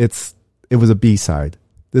 it was a B-side.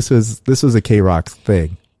 This was a KROQ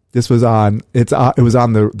thing. This was on it was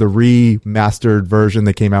on the remastered version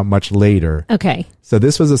that came out much later. Okay. So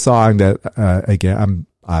this was a song that again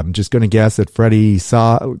I'm just going to guess that Freddie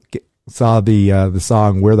saw the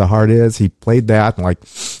song Where the Heart Is. He played that and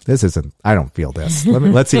I don't feel this.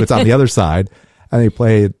 Let's see what's on the other side. And he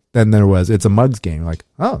played. Then there was It's a Mugs Game. Like,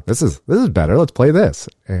 oh, this is better. Let's play this.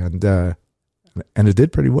 And it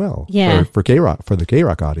did pretty well for KROQ, for the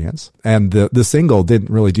KROQ audience. And the single didn't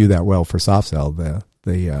really do that well for Soft Cell.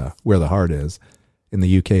 The Where the Heart Is. In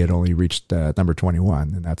the UK, it only reached number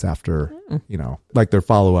 21, and that's after, their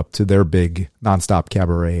follow-up to their big Nonstop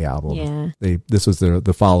Cabaret album. Yeah. This was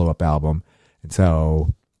the follow-up album. And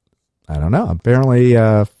so, I don't know. Apparently,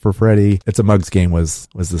 for Freddie, It's a Mugs Game was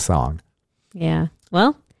the song. Yeah.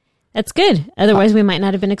 Well, that's good. Otherwise, we might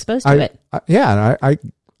not have been exposed to it. And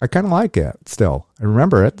I kind of like it still. I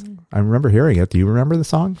remember it. I remember hearing it. Do you remember the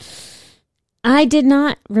song? I did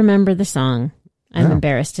not remember the song. I'm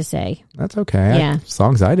embarrassed to say. That's okay. Yeah.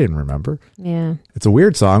 Songs I didn't remember. Yeah. It's a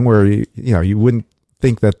weird song where you wouldn't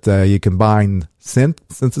think that you combine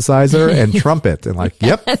synthesizer and trumpet and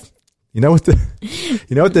yep. You know what this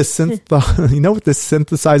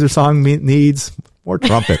synthesizer song needs? More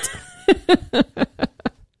trumpet.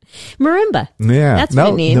 Marimba. Yeah. That's what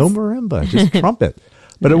it needs. No marimba, just trumpet.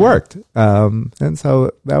 But it worked. And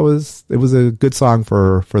so it was a good song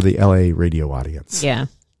for the LA radio audience. Yeah.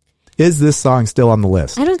 Is this song still on the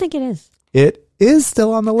list? I don't think it is. It is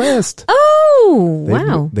still on the list. Oh,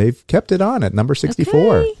 wow. They've kept it on at number 64.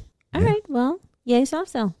 Okay. All right. Well, Yay, Soft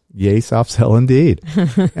Cell. Yay, Soft Cell indeed.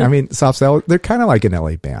 I mean, Soft Cell, they're kind of like an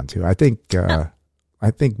LA band too. I think,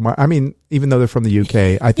 even though they're from the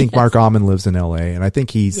UK, I think Mark Almond lives in LA, and I think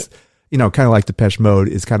he's, kind of like Depeche Mode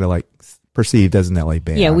is kind of like perceived as an LA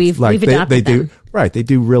band. Yeah, we've adopted they them. do, right. They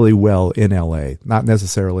do really well in LA, not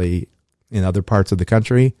necessarily in other parts of the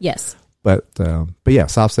country. Yes. But yeah,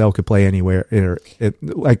 Soft Cell could play anywhere.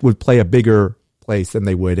 It would play a bigger place than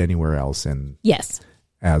they would anywhere else. And yes,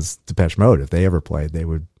 as Depeche Mode, if they ever played, they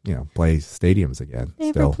would play stadiums again.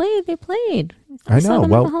 They played. I know.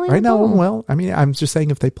 Well, I mean, I'm just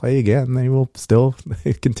saying if they play again, they will still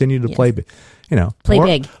continue to play. Play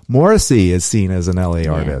big. Morrissey is seen as an LA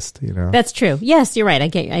artist. That's true. Yes, you're right.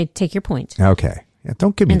 I take your point. Okay. Yeah,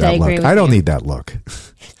 don't give me that look. I don't need that look.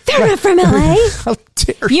 They're not from LA. How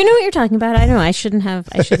dare you know what you're talking about? I know. I shouldn't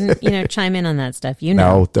chime in on that stuff.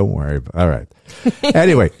 No, don't worry. All right.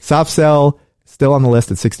 Anyway, Soft Cell still on the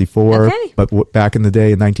list at 64. Okay. But back in the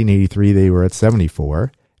day in 1983, they were at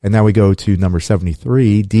 74. And now we go to number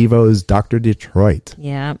 73, Devo's Dr. Detroit.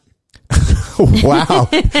 Yeah. Wow.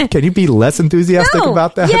 Can you be less enthusiastic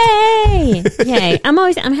about that? Yay.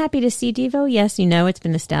 I'm happy to see Devo. Yes, it's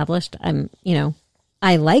been established.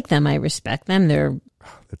 I like them. I respect them. They're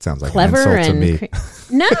that sounds like clever an insult to me.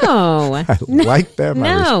 No. I like them. No.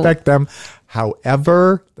 I respect them.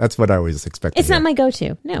 However, that's what I always expect. It's not my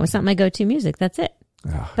go-to. No, it's not my go-to music. That's it.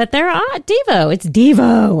 But they're Devo. It's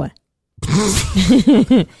Devo.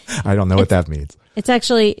 I don't know what that means. It's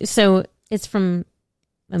actually, it's from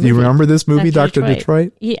a movie. Do you remember this movie, Dr.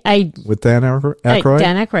 Detroit? Yeah, with Dan Aykroyd?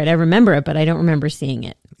 Dan Aykroyd. I remember it, but I don't remember seeing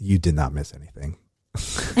it. You did not miss anything.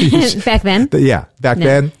 Back then? Back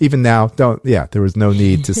then. Even now, there was no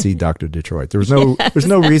need to see Dr. Detroit. There was there's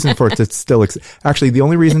no reason for it to still exist. Actually, the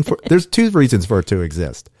only reason there's two reasons for it to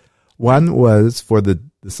exist. One was for the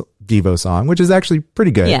Devo song, which is actually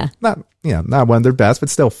pretty good. Yeah. Not one of their best, but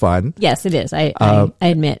still fun. Yes, it is. I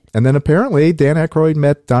admit. And then apparently Dan Aykroyd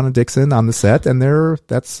met Donna Dixon on the set, and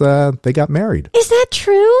they got married. Is that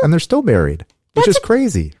true? And they're still married, which is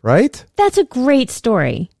crazy, right? That's a great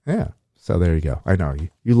story. Yeah. So there you go. I know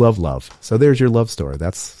you love. So there's your love story.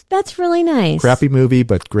 That's really nice. Crappy movie,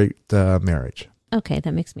 but great marriage. Okay,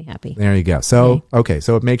 that makes me happy. There you go. So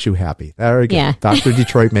so it makes you happy. There you go. Yeah. Dr.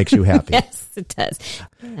 Detroit makes you happy. Yes, it does.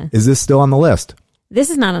 Yeah. Is this still on the list? This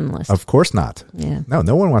is not on the list. Of course not. Yeah.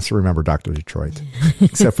 No one wants to remember Dr. Detroit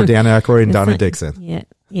except for Dan Aykroyd and Donna Dixon. Yeah.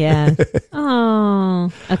 Yeah.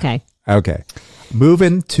 Oh. Okay. Okay.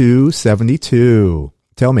 Moving to 72.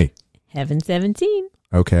 Tell me. Heaven 17.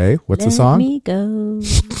 Okay. What's the song? Let me go.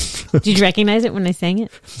 Did you recognize it when I sang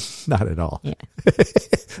it? Not at all. Yeah.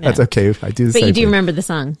 That's okay. I do the same But you do thing. remember the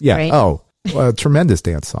song, Yeah. right? Oh, a tremendous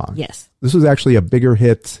dance song. Yes. This was actually a bigger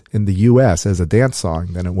hit in the U.S. as a dance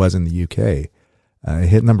song than it was in the U.K. It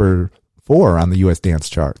hit number 4 on the U.S. dance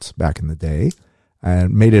charts back in the day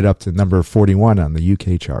and made it up to number 41 on the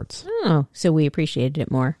U.K. charts. Oh, so we appreciated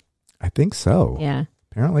it more. I think so. Yeah.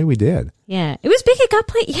 Apparently we did. Yeah. It was big. It got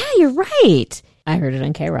played. Yeah, you're right. I heard it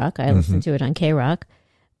on KROQ. I listened to it on KROQ.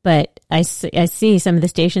 But I see some of the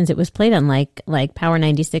stations it was played on, like Power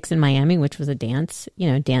 96 in Miami, which was a dance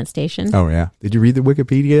station. Oh, yeah. Did you read the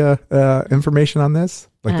Wikipedia information on this?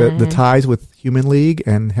 Like the ties with Human League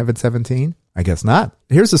and Heaven 17? I guess not.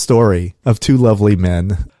 Here's a story of two lovely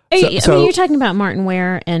men. You're talking about Martin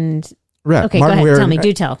Ware and... Right. Okay, Martin go ahead. Ware, Tell me.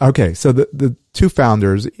 Do tell. Okay, so the two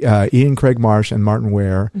founders, Ian Craig Marsh and Martin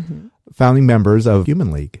Ware, founding members of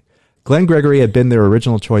Human League. Glenn Gregory had been their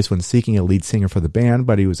original choice when seeking a lead singer for the band,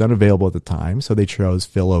 but he was unavailable at the time, so they chose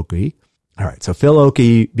Phil Oakey. All right, so Phil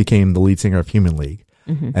Oakey became the lead singer of Human League.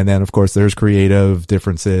 And then, of course, there's creative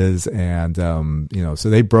differences, and, so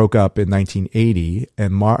they broke up in 1980,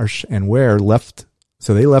 and Marsh and Ware left,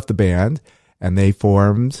 so they left the band, and they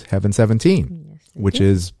formed Heaven 17, which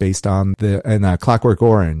is based on in Clockwork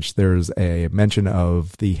Orange. There's a mention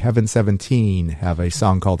of the Heaven 17 have a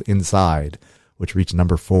song called Inside, which reached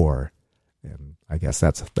number 4. And I guess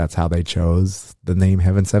that's how they chose the name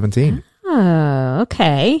Heaven 17. Oh,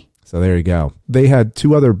 okay. So there you go. They had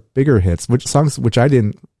two other bigger hits, which I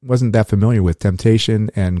wasn't that familiar with, Temptation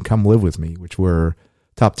and Come Live With Me, which were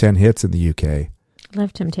top 10 hits in the UK.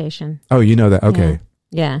 Love Temptation. Oh, you know that. Okay.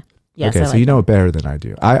 Yeah. Yes, okay, so you know it better than I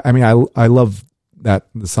do. I love the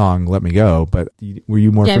song Let Me Go, but were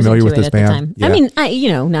you more familiar with this band? Yeah. I mean,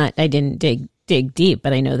 I didn't dig deep,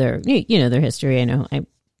 but I know their history. I know I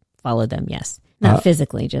followed them. Yes, not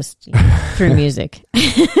physically, just through music.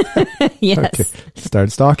 Yes. Okay.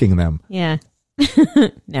 Start stalking them. Yeah.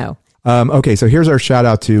 No. Okay, so here's our shout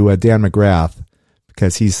out to Dan McGrath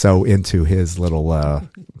because he's so into his little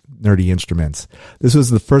nerdy instruments. This was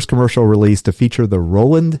the first commercial release to feature the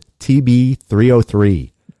Roland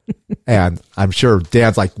TB-303. And I'm sure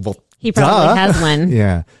Dan's like, well, he probably has one.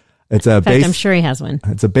 Yeah. It's a bass. I'm sure he has one.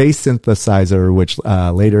 It's a bass synthesizer, which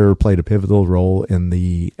later played a pivotal role in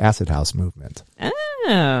the acid house movement.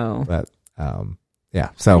 Oh. But, yeah.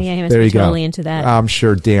 So he must there be you totally go. into that. I'm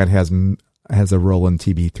sure Dan has a Roland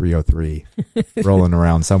TB-303 rolling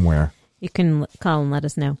around somewhere. You can call and let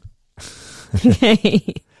us know.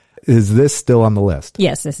 Okay. Is this still on the list?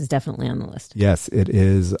 Yes, this is definitely on the list. Yes, it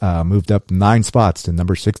is moved up 9 spots to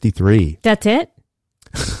number 63. That's it?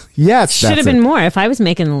 Yes. Should have been more if I was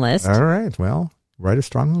making the list. All right. Well, write a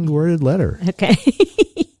strongly worded letter. Okay.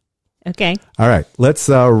 Okay. All right. Let's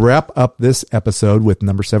wrap up this episode with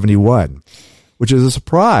number 71, which is a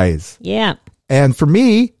surprise. Yeah. And for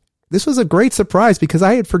me, this was a great surprise because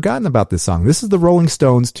I had forgotten about this song. This is the Rolling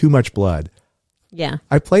Stones' Too Much Blood. Yeah.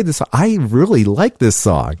 I played this song. I really like this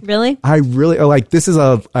song. Really? I really like this is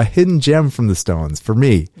a hidden gem from the Stones for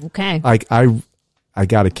me. Okay. Like I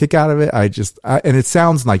got a kick out of it. And it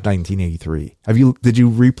sounds like 1983. Did you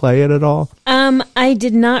replay it at all? I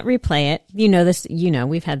did not replay it. You know this,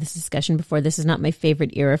 we've had this discussion before. This is not my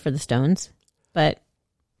favorite era for the Stones, but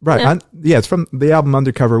right. Yeah, it's from the album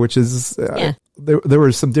Undercover, which is there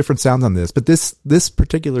were some different sounds on this, but this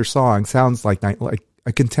particular song sounds like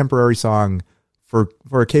a contemporary song for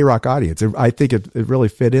a KROQ audience. I think it really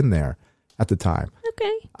fit in there at the time.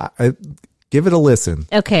 Okay. Give it a listen.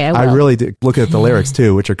 Okay, I will. I really did. Look at the lyrics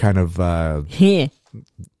too, which are kind of.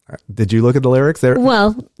 Did you look at the lyrics there?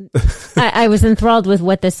 Well, I was enthralled with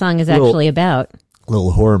what this song is actually about.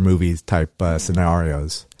 Little horror movies type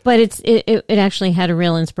scenarios. But it actually had a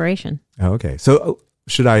real inspiration. Oh, okay, so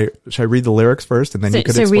should I read the lyrics first, and then you could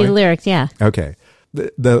explain? So read the lyrics, yeah. Okay.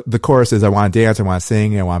 The chorus is, I want to dance, I want to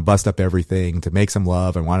sing, I want to bust up everything to make some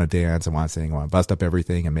love. I want to dance, I want to sing, I want to bust up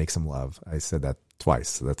everything and make some love. I said that twice.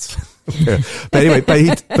 So that's but anyway,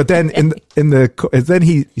 but then then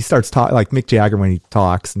he starts talking like Mick Jagger when he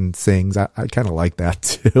talks and sings. I kind of like that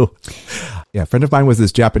too. Yeah, a friend of mine was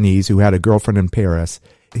this Japanese who had a girlfriend in Paris.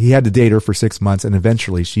 He had to date her for 6 months, and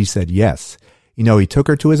eventually she said yes. He took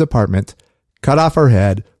her to his apartment, cut off her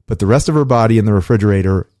head, put the rest of her body in the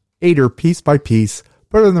refrigerator, ate her piece by piece,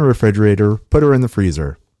 put her in the refrigerator, put her in the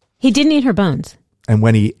freezer. He didn't eat her bones. And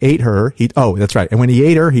when he ate her, that's right. And when he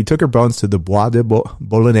ate her, he took her bones to the Bois de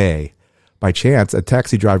Boulogne. By chance, a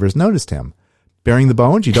taxi driver noticed him. Bearing the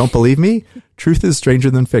bones? You don't believe me? Truth is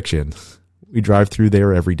stranger than fiction. We drive through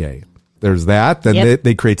there every day. There's that. Then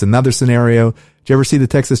they creates another scenario. Did you ever see the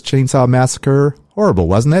Texas Chainsaw Massacre? Horrible,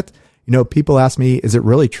 wasn't it? People ask me, is it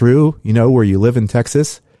really true? Where you live in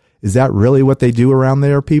Texas? Is that really what they do around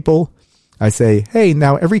there, people? I say, hey,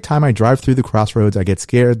 now every time I drive through the crossroads, I get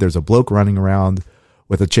scared. There's a bloke running around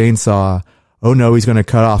with a chainsaw. Oh no, he's going to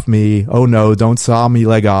cut off me. Oh no, don't saw me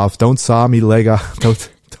leg off. Don't saw me leg off.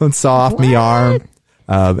 Don't saw off me arm.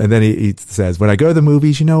 And then he says, when I go to the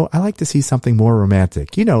movies, I like to see something more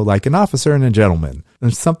romantic, like An Officer and a Gentleman.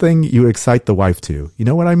 There's something you excite the wife to. You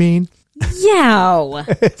know what I mean? Yow.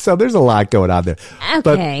 So there's a lot going on there.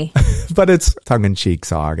 Okay. But it's tongue-in-cheek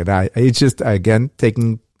song. And it's just, again,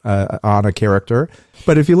 taking on a character.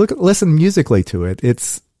 But if you listen musically to it,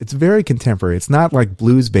 it's very contemporary. It's not like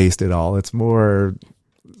blues-based at all. It's more...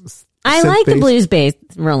 I like the blues-based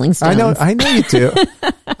Rolling Stones. I know you do.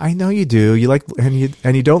 I know you do. You like, and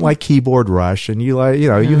you don't like keyboard rush, and you like, you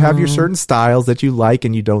have your certain styles that you like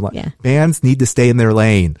and you don't like. Yeah. Bands need to stay in their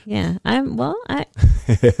lane. Yeah.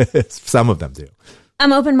 Some of them do.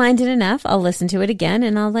 I'm open-minded enough. I'll listen to it again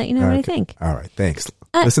and I'll let you know what I think. All right. Thanks.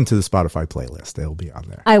 Listen to the Spotify playlist. They'll be on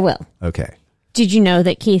there. I will. Okay. Did you know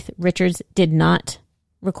that Keith Richards did not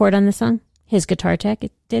record on this song? His guitar tech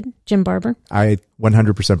did, Jim Barber. I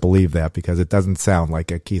 100% believe that because it doesn't sound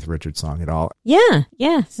like a Keith Richards song at all. Yeah.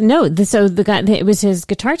 So the guy, it was his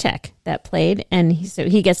guitar tech that played, and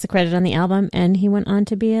he gets the credit on the album, and he went on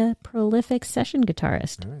to be a prolific session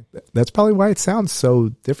guitarist. All right. That's probably why it sounds so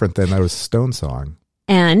different than a Stone song.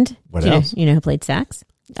 And what else? You know who played sax?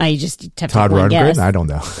 I just have Todd to Rundgren? guess. I don't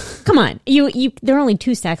know. Come on, you. There are only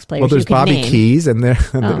 2 sax players. Well, there's you can Bobby name. Keys, and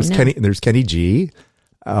there's Kenny G.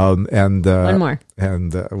 And one more.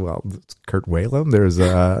 And Kurt Whalum. There's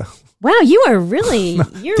wow, you are really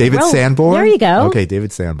David Sanborn. There you go. Okay,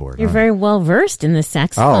 David Sanborn. You're very well versed in the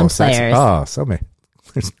saxophone players. So many.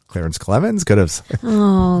 There's Clarence Clemens. Could have.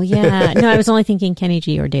 Oh yeah. No, I was only thinking Kenny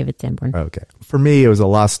G or David Sanborn. Okay, for me, it was a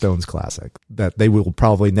Lost Stones classic that they will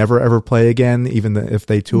probably never ever play again, even if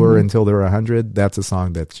they tour until they're 100. That's a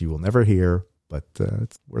song that you will never hear, but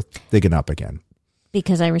it's worth digging up again.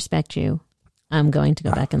 Because I respect you, I'm going to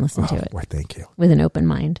go back and listen to it. Why, thank you. With an open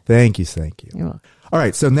mind. Thank you. You're welcome. All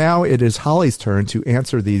right, so now it is Holly's turn to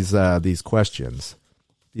answer these questions.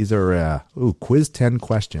 These are quiz 10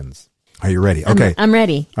 questions. Are you ready? Okay. I'm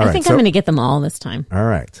ready. All I think I'm going to get them all this time. All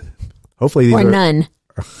right. Hopefully these or none.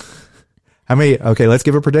 How many? Okay, let's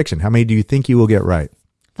give a prediction. How many do you think you will get right?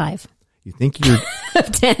 5. You think you're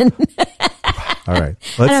 10. All right.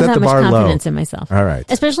 Let's I don't set have the much bar low. confidence in myself. All right.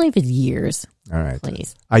 Especially if it's years. All right.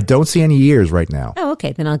 Please. I don't see any years right now. Oh,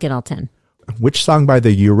 okay. Then I'll get all 10. Which song by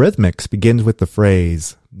the Eurythmics begins with the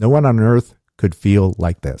phrase, "No one on earth could feel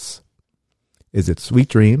like this"? Is it Sweet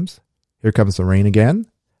Dreams, Here Comes the Rain Again,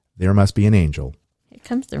 There Must Be an Angel? Here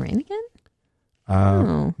Comes the Rain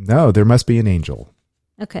Again? No, There Must Be an Angel.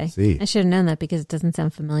 Okay. See. I should have known that because it doesn't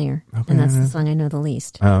sound familiar. Okay. And that's the song I know the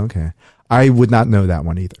least. Oh, okay. I would not know that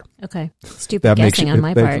one either. Okay. Stupid guessing on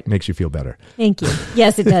my part. That makes you feel better. Thank you.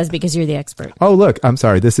 Yes, it does because you're the expert. Oh, look, I'm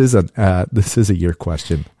sorry. This is a year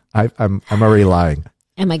question. I'm already lying.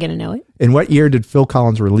 Am I going to know it? In what year did Phil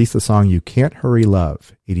Collins release the song You Can't Hurry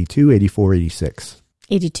Love? 82, 84, 86?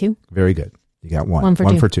 82. Very good. You got one.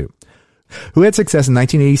 One for two. Who had success in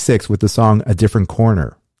 1986 with the song A Different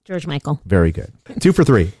Corner? George Michael. Very good. 2 for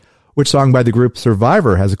 3. Which song by the group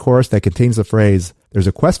Survivor has a chorus that contains the phrase, "There's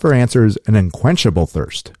a quest for answers, an unquenchable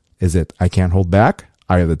thirst"? Is it I Can't Hold Back,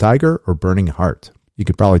 Eye of the Tiger, or Burning Heart? You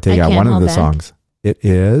could probably take out one of the songs. It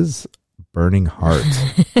is Burning Heart.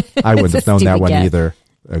 I wouldn't have known that one either.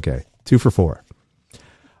 Okay. 2 for 4.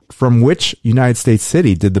 From which United States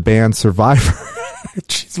city did the band Survivor?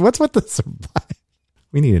 Jeez, what's with the Survivor?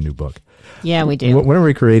 We need a new book. Yeah, we do. When are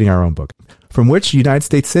we creating our own book? From which United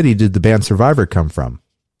States city did the band Survivor come from?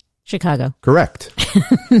 Chicago. Correct.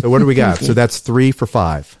 So what do we got? So that's 3 for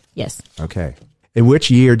 5. Yes. Okay. In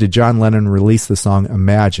which year did John Lennon release the song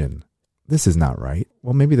Imagine? This is not right.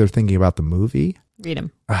 Well, maybe they're thinking about the movie. Read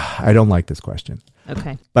them. I don't like this question.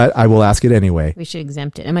 Okay. But I will ask it anyway. We should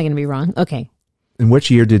exempt it. Am I going to be wrong? Okay. In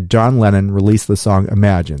which year did John Lennon release the song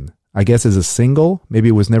Imagine? I guess as a single. Maybe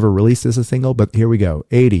it was never released as a single, but here we go.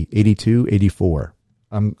 80, 82, 84.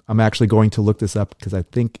 I'm actually going to look this up because I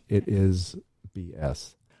think it is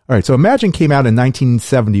BS. All right, so Imagine came out in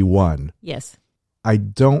 1971. Yes. I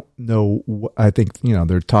don't know. I think,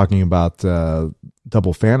 they're talking about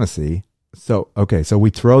Double Fantasy. So, okay, so we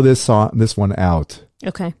throw this one out.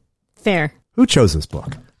 Okay. Fair. Who chose this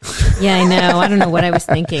book? Yeah, I know. I don't know what I was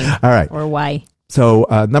thinking. All right. Or why. So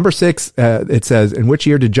number 6, it says, in which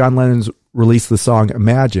year did John Lennon release the song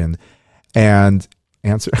Imagine? And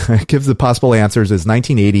gives the possible answers as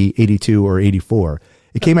 1980, 82, or 84.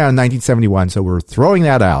 It came out in 1971, so we're throwing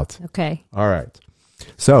that out. Okay. All right.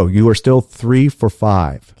 So you are still 3 for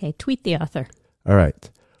 5. Okay, tweet the author. All right.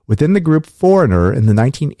 Within the group Foreigner in the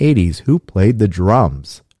 1980s, who played the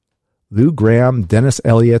drums? Lou Gramm, Dennis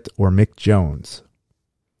Elliott, or Mick Jones?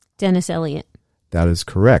 Dennis Elliott. That is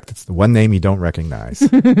correct. It's the one name you don't recognize.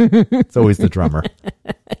 It's always the drummer.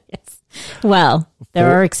 Yes. Well,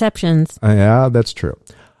 there are exceptions. Yeah, that's true.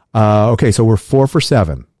 Okay, so we're 4 for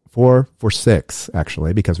 7. 4 for 6,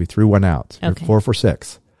 actually, because we threw one out. Okay. 4 for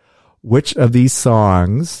 6. Which of these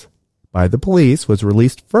songs by the Police was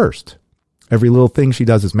released first? Every Little Thing She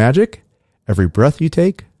Does Is Magic, Every Breath You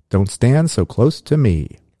Take, Don't Stand So Close to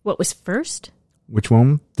Me. What was first? Which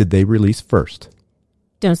one did they release first?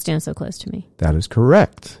 Don't Stand So Close to Me. That is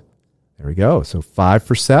correct. There we go. So 5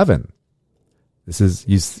 for 7. This is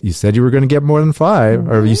you said you were going to get more than 5,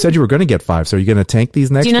 or you said you were going to get 5. So are you going to tank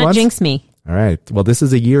these next ones? Do not jinx me. All right. Well, this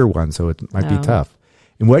is a year one, so it might be tough.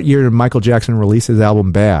 In what year did Michael Jackson release his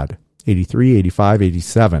album Bad? 83, 85,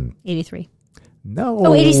 87? 83. No.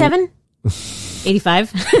 Oh, 87?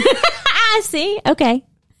 85? See? Okay.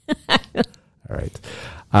 All right.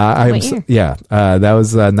 That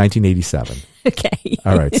was 1987. Okay.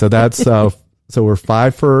 All right. So that's so we're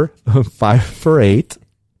 5 for 8.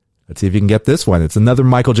 Let's see if you can get this one. It's another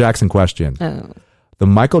Michael Jackson question. Oh. The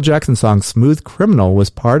Michael Jackson song Smooth Criminal was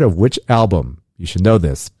part of which album? You should know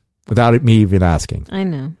this without me even asking. I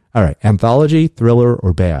know. All right. Anthology, Thriller,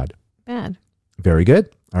 or Bad? Bad. Very good.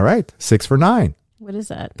 All right. 6 for 9. What is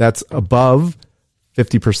that? That's above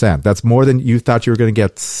 50%. That's more than you thought you were going to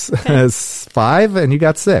get. 5, and you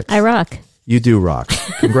got 6. I rock. You do rock.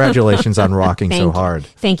 Congratulations on rocking so hard.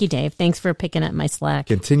 Thank you, Dave. Thanks for picking up my slack.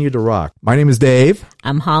 Continue to rock. My name is Dave.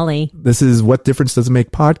 I'm Holly. This is What Difference Does It Make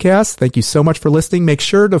podcast. Thank you so much for listening. Make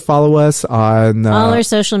sure to follow us on all our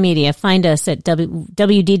social media. Find us at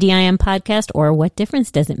WDDIM podcast or What Difference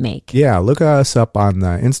Does It Make? Yeah, look us up on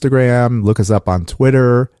Instagram. Look us up on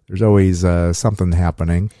Twitter. There's always something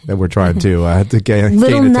happening that we're trying to gain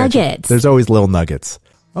little attention. nuggets. There's always little nuggets.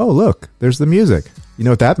 Oh, look, there's the music. You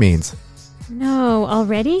know what that means? No,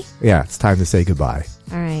 already? Yeah, it's time to say goodbye.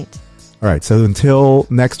 All right. All right, so until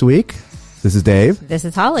next week, This is Dave. This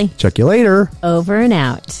is Holly. Check you later. Over and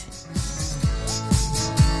out.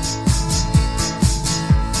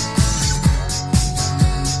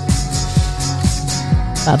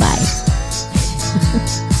 Bye-bye.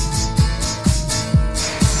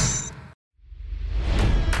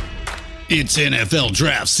 It's NFL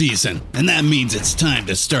draft season, and that means it's time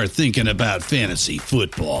to start thinking about fantasy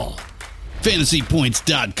football.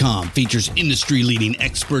 FantasyPoints.com features industry-leading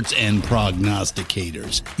experts and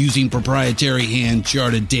prognosticators using proprietary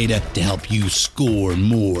hand-charted data to help you score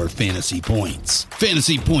more fantasy points.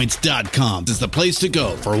 FantasyPoints.com is the place to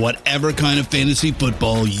go for whatever kind of fantasy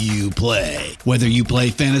football you play. Whether you play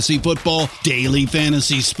fantasy football, daily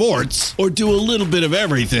fantasy sports, or do a little bit of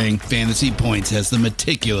everything, Fantasy Points has the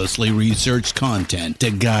meticulously researched content to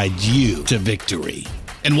guide you to victory.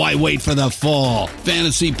 And why wait for the fall?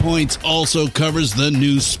 Fantasy Points also covers the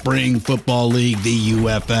new spring football league, the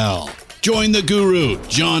UFL. Join the guru,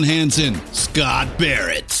 John Hansen, Scott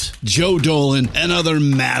Barrett, Joe Dolan, and other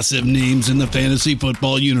massive names in the fantasy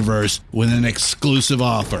football universe with an exclusive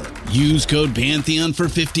offer. Use code Pantheon for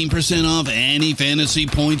 15% off any Fantasy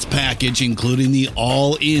Points package, including the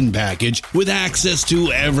all-in package, with access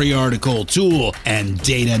to every article, tool, and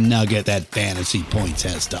data nugget that Fantasy Points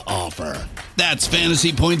has to offer. That's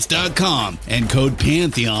FantasyPoints.com and code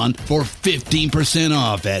Pantheon for 15%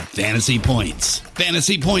 off at Fantasy Points.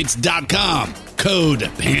 FantasyPoints.com,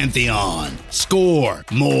 code Pantheon. Score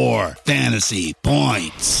more fantasy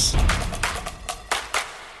points.